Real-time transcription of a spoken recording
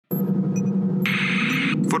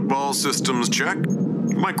Football systems check.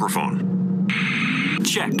 Microphone.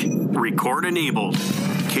 Check. Record enabled.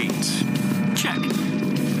 Kate. Check.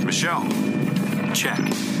 Michelle. Check.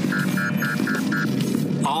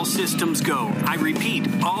 All systems go. I repeat,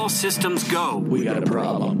 all systems go. We got a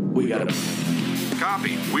problem.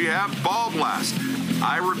 Copy. We have ball blast.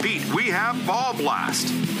 I repeat, we have ball blast.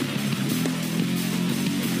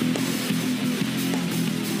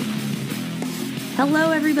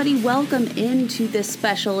 Hello, everybody. Welcome into this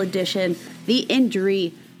special edition, the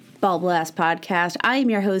Injury Ball Blast podcast. I am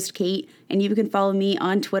your host, Kate, and you can follow me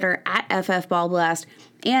on Twitter at FFBallBlast.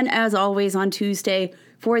 And as always, on Tuesday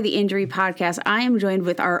for the Injury podcast, I am joined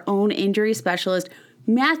with our own injury specialist,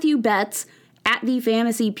 Matthew Betts, at the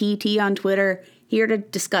Fantasy PT on Twitter, here to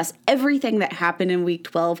discuss everything that happened in Week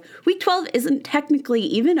 12. Week 12 isn't technically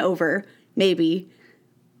even over. Maybe.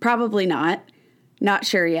 Probably not. Not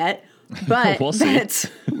sure yet. But we'll see.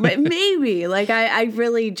 But maybe. Like, I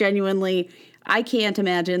really genuinely, I can't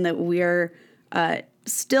imagine that we're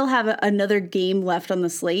still have another game left on the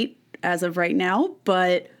slate as of right now.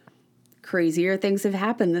 But crazier things have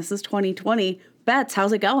happened. This is 2020. Betts,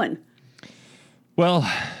 how's it going?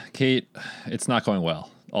 Well, Kate, it's not going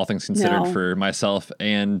well, all things considered, No. for myself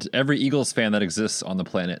and every Eagles fan that exists on the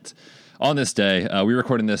planet. On this day, we're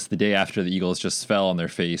recording this the day after the Eagles just fell on their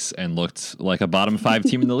face and looked like a bottom 5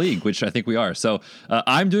 team in the league, which I think we are. So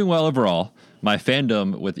I'm doing well overall. My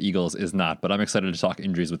fandom with the Eagles is not, but I'm excited to talk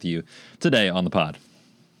injuries with you today on the pod.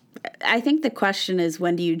 I think the question is,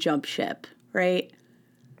 when do you jump ship, right?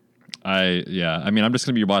 I'm just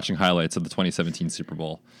going to be watching highlights of the 2017 Super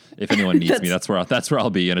Bowl. If anyone needs me, that's where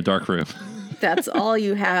I'll be, in a dark room. That's all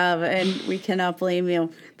you have, and we cannot blame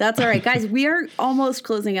you. That's all right, guys. We are almost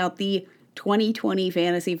closing out the 2020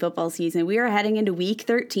 fantasy football season. We are heading into Week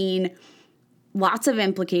 13. Lots of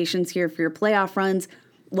implications here for your playoff runs.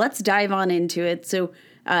 Let's dive on into it. So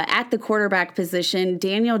at the quarterback position,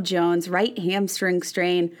 Daniel Jones, right hamstring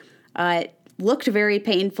strain, looked very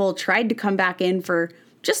painful, tried to come back in for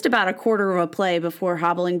just about a quarter of a play before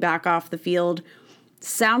hobbling back off the field.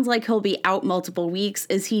 Sounds like he'll be out multiple weeks.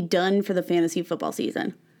 Is he done for the fantasy football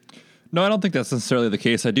season? No, I don't think that's necessarily the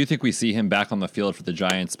case. I do think we see him back on the field for the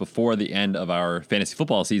Giants before the end of our fantasy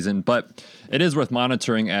football season, but it is worth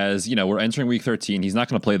monitoring as, we're entering Week 13. He's not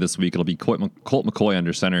going to play this week. It'll be Colt McCoy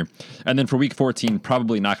under center. And then for Week 14,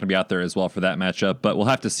 probably not going to be out there as well for that matchup, but we'll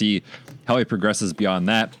have to see how he progresses beyond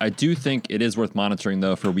that. I do think it is worth monitoring,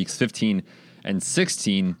 though, for Weeks 15 and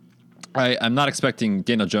 16. I'm not expecting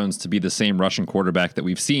Daniel Jones to be the same rushing quarterback that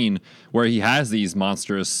we've seen where he has these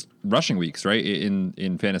monstrous rushing weeks, right,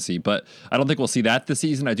 in fantasy. But I don't think we'll see that this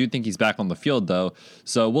season. I do think he's back on the field, though.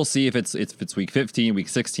 So we'll see if it's Week 15, Week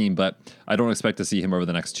 16, but I don't expect to see him over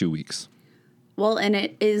the next 2 weeks. Well, and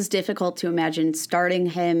it is difficult to imagine starting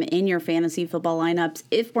him in your fantasy football lineups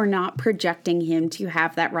if we're not projecting him to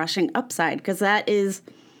have that rushing upside, because that is,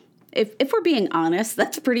 if we're being honest,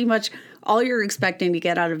 that's pretty much all you're expecting to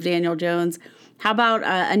get out of Daniel Jones. How about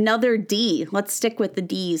another D? Let's stick with the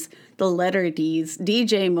Ds, the letter Ds.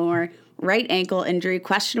 DJ Moore, right ankle injury,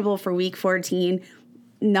 questionable for Week 14,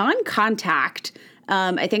 non-contact.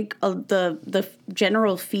 I think the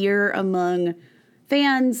general fear among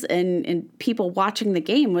fans and people watching the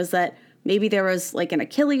game was that maybe there was like an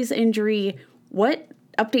Achilles injury. What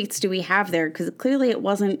updates do we have there? Because clearly it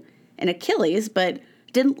wasn't an Achilles, but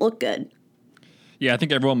it didn't look good. Yeah, I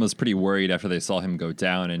think everyone was pretty worried after they saw him go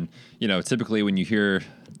down. And, typically when you hear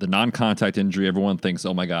the non-contact injury, everyone thinks,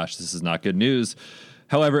 oh my gosh, this is not good news.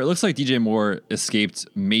 However, it looks like DJ Moore escaped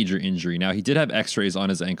major injury. Now, he did have x-rays on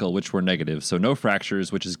his ankle, which were negative, so no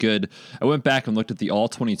fractures, which is good. I went back and looked at the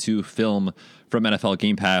All-22 film from NFL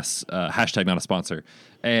Game Pass, hashtag not a sponsor,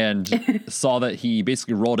 and saw that he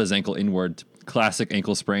basically rolled his ankle inward. Classic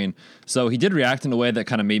ankle sprain. So he did react in a way that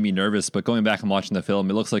kind of made me nervous, but going back and watching the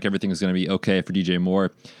film, it looks like everything is going to be okay for DJ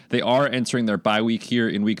Moore. They are entering their bye week here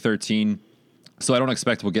in Week 13, so I don't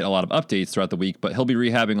expect we'll get a lot of updates throughout the week, but he'll be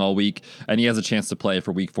rehabbing all week, and he has a chance to play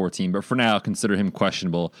for Week 14. But for now, consider him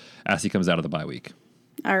questionable as he comes out of the bye week.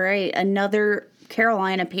 All right, another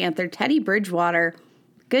Carolina Panther, Teddy Bridgewater.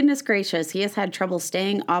 Goodness gracious, he has had trouble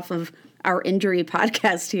staying off of our injury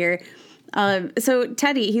podcast here. So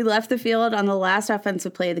Teddy, he left the field on the last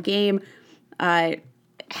offensive play of the game,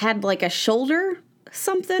 had like a shoulder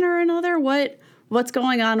something or another. What's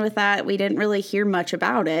going on with that? We didn't really hear much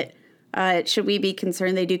about it. Should we be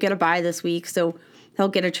concerned? They do get a bye this week, so he'll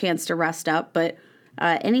get a chance to rest up. But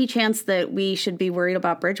any chance that we should be worried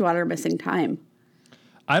about Bridgewater missing time?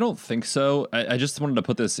 I don't think so. I just wanted to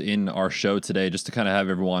put this in our show today just to kind of have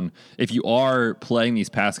everyone, if you are playing these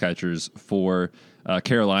pass catchers for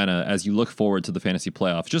Carolina as you look forward to the fantasy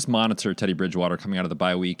playoffs. Just monitor Teddy Bridgewater coming out of the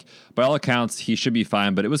bye week. By all accounts, he should be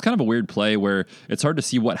fine, but it was kind of a weird play where it's hard to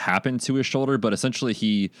see what happened to his shoulder, but essentially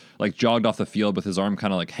he like jogged off the field with his arm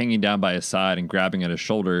kind of like hanging down by his side and grabbing at his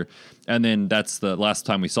shoulder. And then that's the last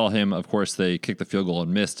time we saw him. Of course, they kicked the field goal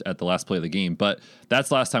and missed at the last play of the game, but that's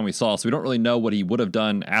the last time we saw. So we don't really know what he would have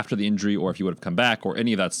done after the injury or if he would have come back or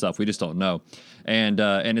any of that stuff. We just don't know. And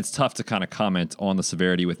it's tough to kind of comment on the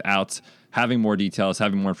severity without having more details,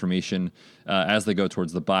 having more information as they go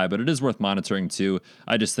towards the bye. But it is worth monitoring too.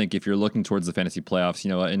 I just think if you're looking towards the fantasy playoffs,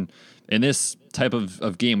 in this type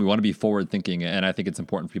of game, we want to be forward thinking. And I think it's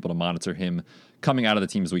important for people to monitor him coming out of the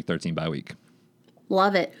team's week 13 bye week.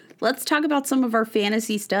 Love it. Let's talk about some of our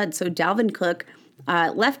fantasy studs. So Dalvin Cook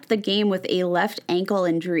left the game with a left ankle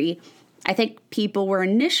injury. I think people were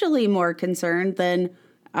initially more concerned than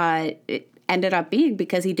it ended up being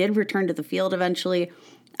because he did return to the field eventually.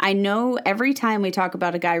 I know every time we talk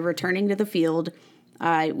about a guy returning to the field,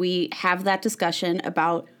 we have that discussion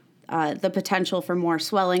about the potential for more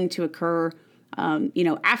swelling to occur,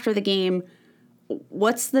 after the game.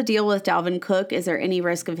 What's the deal with Dalvin Cook? Is there any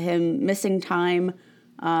risk of him missing time?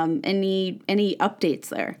 Any updates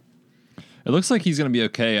there? It looks like he's going to be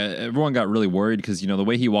okay. Everyone got really worried because, the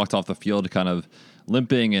way he walked off the field kind of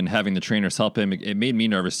limping and having the trainers help him, it made me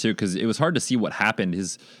nervous too because it was hard to see what happened.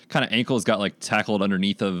 His kind of ankles got like tackled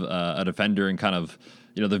underneath of a defender and kind of,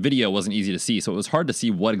 the video wasn't easy to see. So it was hard to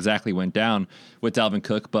see what exactly went down with Dalvin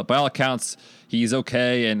Cook. But by all accounts, he's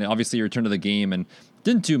okay. And obviously he returned to the game and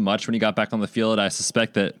didn't do much when he got back on the field. I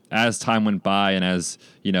suspect that as time went by and as,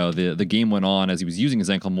 the game went on, as he was using his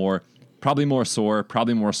ankle more, probably more sore,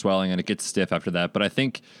 probably more swelling, and it gets stiff after that. But I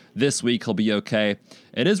think this week he'll be okay.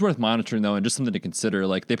 It is worth monitoring, though, and just something to consider.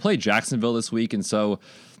 Like, they play Jacksonville this week, and so,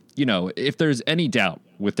 if there's any doubt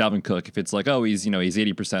with Dalvin Cook, if it's like, oh, he's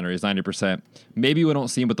 80% or he's 90%, maybe we don't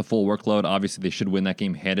see him with the full workload. Obviously, they should win that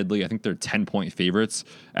game handedly. I think they're 10-point favorites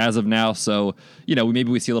as of now. So,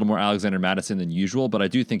 maybe we see a little more Alexander Mattison than usual, but I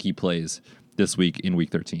do think he plays this week in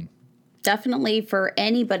Week 13. Definitely for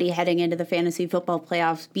anybody heading into the fantasy football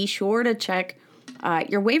playoffs, be sure to check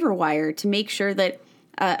your waiver wire to make sure that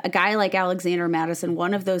a guy like Alexander Mattison,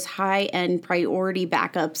 one of those high-end priority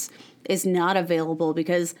backups, is not available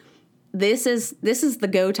because this is the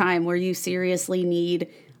go time where you seriously need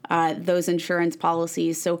those insurance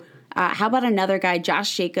policies. So how about another guy,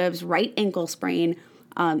 Josh Jacobs, right ankle sprain?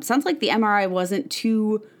 Sounds like the MRI wasn't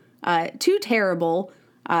too terrible,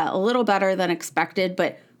 a little better than expected,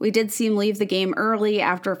 but we did see him leave the game early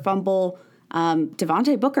after a fumble.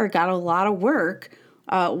 Devontae Booker got a lot of work.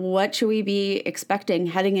 What should we be expecting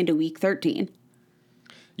heading into Week 13?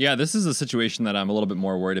 Yeah, this is a situation that I'm a little bit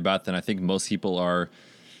more worried about than I think most people are,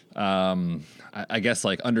 I guess,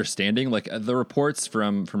 like understanding. Like the reports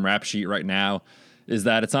from Rap Sheet right now is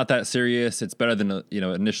that it's not that serious. It's better than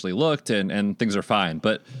initially looked, and things are fine.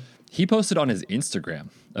 But he posted on his Instagram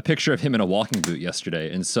a picture of him in a walking boot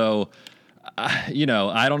yesterday, and so.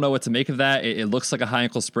 I don't know what to make of that. It looks like a high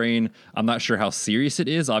ankle sprain. I'm not sure how serious it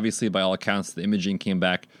is. Obviously, by all accounts, the imaging came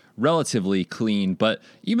back relatively clean, but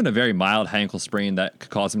even a very mild high ankle sprain that could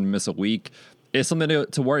cause him to miss a week is something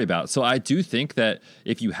to worry about. So I do think that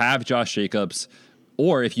if you have Josh Jacobs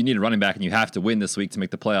or if you need a running back and you have to win this week to make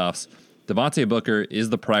the playoffs, Devontae Booker is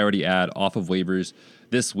the priority ad off of waivers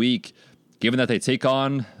this week, given that they take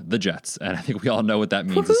on the Jets. And I think we all know what that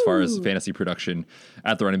means as far as fantasy production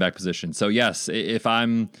at the running back position. So, yes, if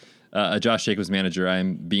I'm a Josh Jacobs manager,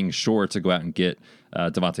 I'm being sure to go out and get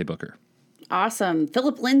Devontae Booker. Awesome.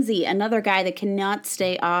 Philip Lindsay, another guy that cannot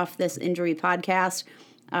stay off this injury podcast,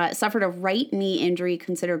 suffered a right knee injury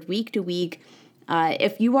considered week to week.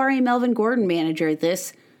 If you are a Melvin Gordon manager,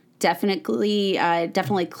 this definitely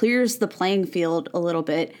clears the playing field a little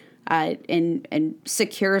bit. And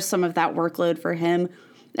secures some of that workload for him.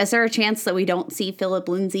 Is there a chance that we don't see Philip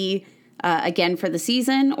Lindsay again for the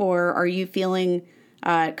season, or are you feeling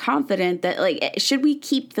confident that should we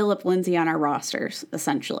keep Philip Lindsay on our rosters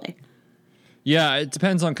essentially? Yeah, it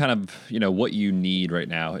depends on kind of what you need right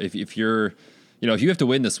now. If you're if you have to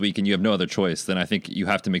win this week and you have no other choice, then I think you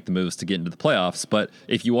have to make the moves to get into the playoffs. But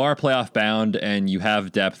if you are playoff bound and you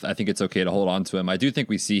have depth, I think it's okay to hold on to him. I do think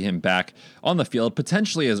we see him back on the field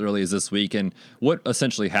potentially as early as this week. And what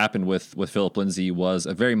essentially happened with Philip Lindsay was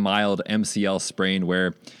a very mild MCL sprain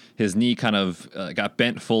where his knee kind of got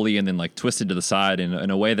bent fully and then twisted to the side in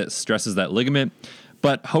a way that stresses that ligament.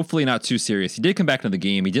 But hopefully not too serious. He did come back into the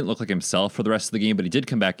game. He didn't look like himself for the rest of the game, but he did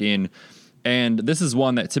come back in. And this is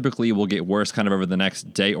one that typically will get worse kind of over the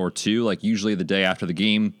next day or two, like usually the day after the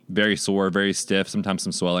game, very sore, very stiff, sometimes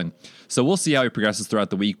some swelling. So we'll see how he progresses throughout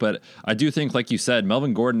the week. But I do think, like you said,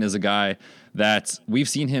 Melvin Gordon is a guy that we've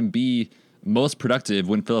seen him be most productive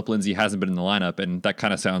when Phillip Lindsay hasn't been in the lineup. And that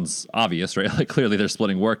kind of sounds obvious, right? Like clearly they're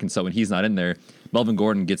splitting work. And so when he's not in there, Melvin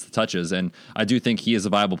Gordon gets the touches. And I do think he is a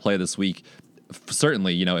viable play this week.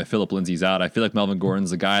 Certainly, if Phillip Lindsay's out, I feel like Melvin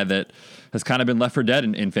Gordon's a guy that has kind of been left for dead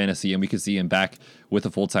in fantasy, and we could see him back with a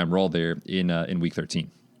full-time role there in week 13.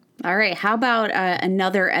 All right. How about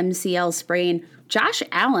another MCL sprain? Josh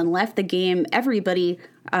Allen left the game. Everybody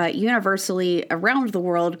universally around the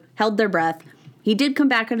world held their breath. He did come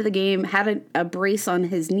back into the game, had a brace on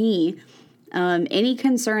his knee. Any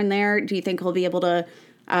concern there? Do you think he'll be able to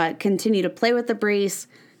continue to play with the brace?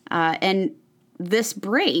 And this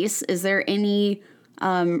brace, is there any,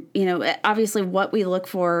 obviously what we look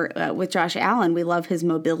for with Josh Allen, we love his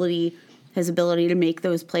mobility, his ability to make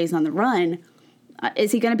those plays on the run.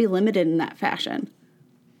 Is he going to be limited in that fashion?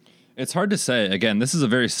 It's hard to say. Again, this is a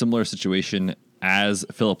very similar situation as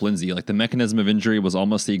Phillip Lindsay. Like the mechanism of injury was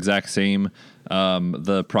almost the exact same.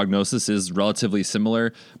 The prognosis is relatively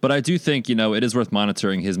similar, but I do think, it is worth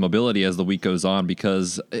monitoring his mobility as the week goes on,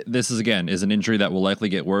 because this is an injury that will likely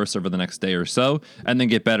get worse over the next day or so and then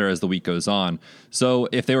get better as the week goes on. So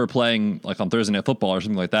if they were playing like on Thursday Night Football or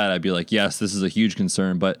something like that, I'd be like, yes, this is a huge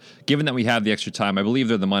concern. But given that we have the extra time, I believe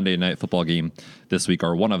they're the Monday Night Football game this week,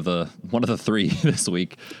 or one of the three this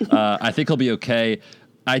week. I think he'll be okay.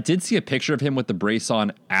 I did see a picture of him with the brace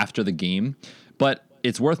on after the game, but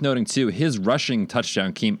it's worth noting, too, his rushing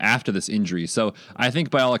touchdown came after this injury. So I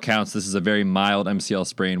think by all accounts, this is a very mild MCL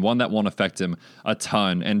sprain, one that won't affect him a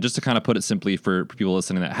ton. And just to kind of put it simply for people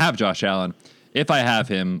listening that have Josh Allen, if I have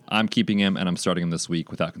him, I'm keeping him and I'm starting him this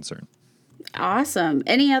week without concern. Awesome.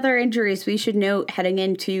 Any other injuries we should note heading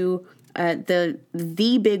into the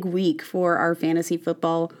big week for our fantasy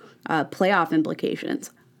football playoff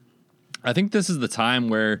implications? I think this is the time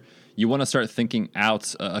where you want to start thinking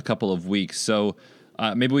out a couple of weeks. So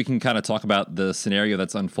maybe we can kind of talk about the scenario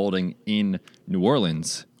that's unfolding in New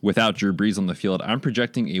Orleans without Drew Brees on the field. I'm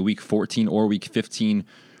projecting a week 14 or week 15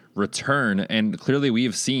 return. And clearly we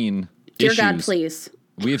have seen Dear God, please.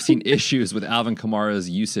 We have seen issues with Alvin Kamara's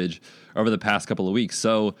usage over the past couple of weeks.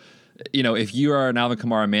 So, if you are an Alvin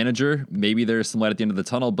Kamara manager, maybe there's some light at the end of the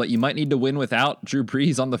tunnel, but you might need to win without Drew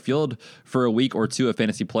Brees on the field for a week or two of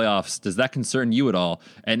fantasy playoffs. Does that concern you at all?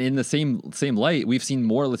 And in the same light, we've seen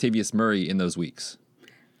more Latavius Murray in those weeks.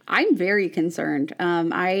 I'm very concerned.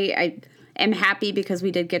 I am happy because we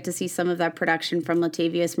did get to see some of that production from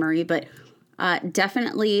Latavius Murray, but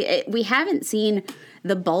definitely we haven't seen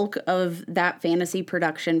the bulk of that fantasy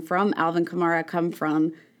production from Alvin Kamara come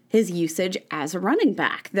from his usage as a running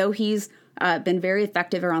back. Though he's been very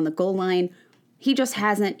effective around the goal line, he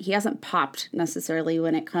hasn't popped necessarily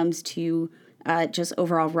when it comes to just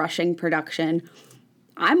overall rushing production.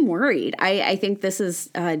 I'm worried. I think this is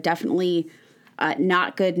definitely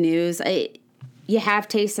not good news. You have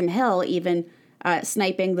Taysom Hill even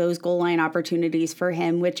sniping those goal line opportunities for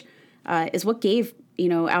him, which is what gave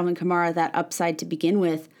Alvin Kamara that upside to begin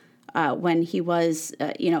with. When he was,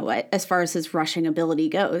 as far as his rushing ability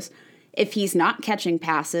goes. If he's not catching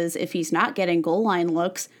passes, if he's not getting goal line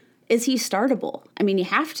looks, is he startable? I mean, you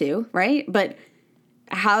have to, right? But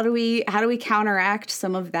how do we counteract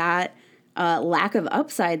some of that lack of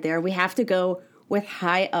upside there? We have to go with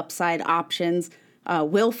high upside options.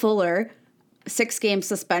 Will Fuller, 6-game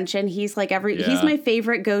suspension. He's like he's my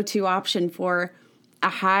favorite go-to option for a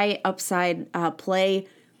high upside play.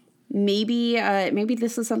 Maybe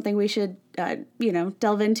this is something we should,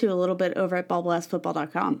 delve into a little bit over at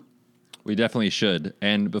ballblastfootball.com. We definitely should.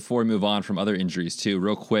 And before we move on from other injuries too,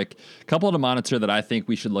 real quick, a couple to monitor that I think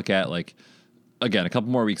we should look at, like, again, a couple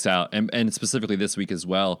more weeks out, and specifically this week as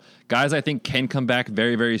well. Guys I think can come back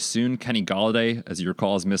very, very soon. Kenny Golladay, as you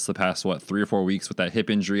recall, has missed the past, 3 or 4 weeks with that hip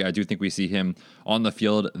injury. I do think we see him on the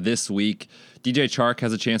field this week. DJ Chark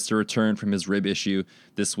has a chance to return from his rib issue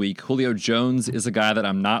this week. Julio Jones is a guy that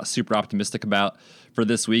I'm not super optimistic about for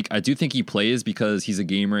this week. I do think he plays because he's a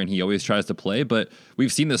gamer and he always tries to play, but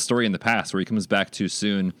we've seen this story in the past where he comes back too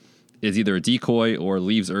soon, is either a decoy or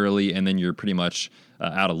leaves early, and then you're pretty much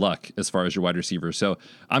out of luck as far as your wide receivers. So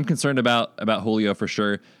I'm concerned about Julio for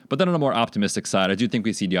sure. But then on a more optimistic side, I do think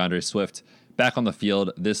we see DeAndre Swift back on the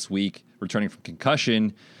field this week, returning from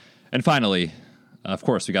concussion. And finally, of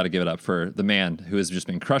course, we got to give it up for the man who has just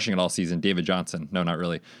been crushing it all season, David Johnson. No, not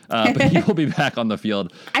really. But he will be back on the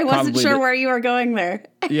field. I wasn't sure where you were going there.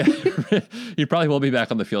 Yeah, he probably will be back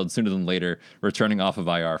on the field sooner than later, returning off of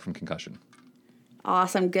IR from concussion.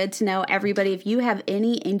 Awesome. Good to know. Everybody, if you have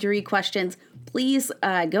any injury questions, please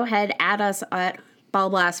go ahead, add us at Ball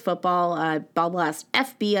Blast Football, Ball Blast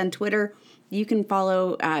FB on Twitter. You can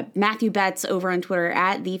follow Matthew Betts over on Twitter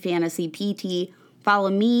at TheFantasyPT. Follow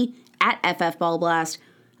me at FF Ball Blast.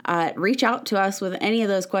 Reach out to us with any of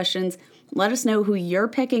those questions. Let us know who you're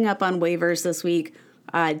picking up on waivers this week.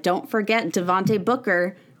 Don't forget, Devontae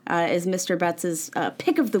Booker is Mr. Betts'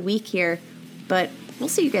 pick of the week here. But we'll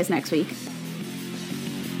see you guys next week.